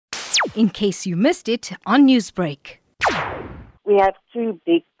in case you missed it on Newsbreak. We have two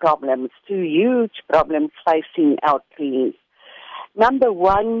big problems, two huge problems facing our trees. Number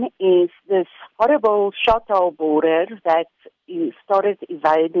one is this horrible shot-hole borer that started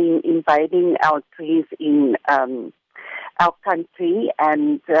invading our trees in our country.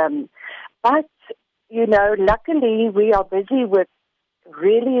 But, luckily we are busy with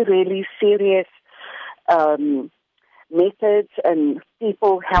really, really serious methods and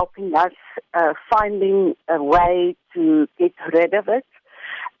people helping us finding a way to get rid of it.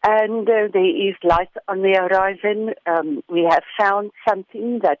 And there is light on the horizon. We have found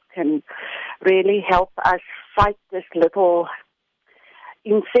something that can really help us fight this little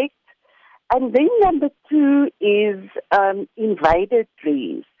insect. And then number two is invaded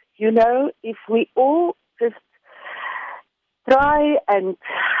trees. If we all just try and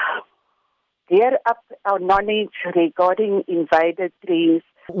gear up our knowledge regarding invaded trees.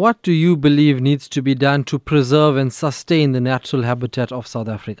 What do you believe needs to be done to preserve and sustain the natural habitat of South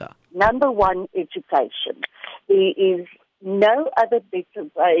Africa? Number one, education. There is no other better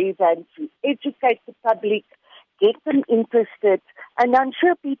way than to educate the public, get them interested, and I'm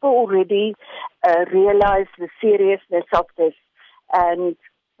sure people already realize the seriousness of this and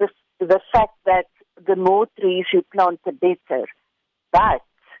the fact that the more trees you plant, the better. But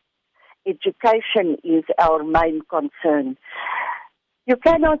education is our main concern. You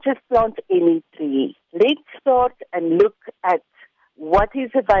cannot just plant any tree. Let's start and look at what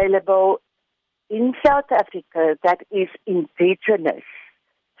is available in South Africa that is indigenous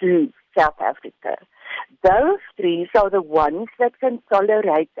to South Africa. Those trees are the ones that can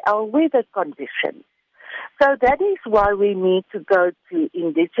tolerate our weather conditions. So that is why we need to go to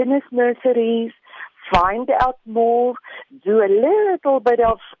indigenous nurseries, find out more, do a little bit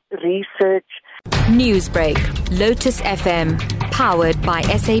of research. Newsbreak, Lotus FM, powered by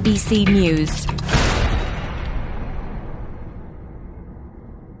SABC News.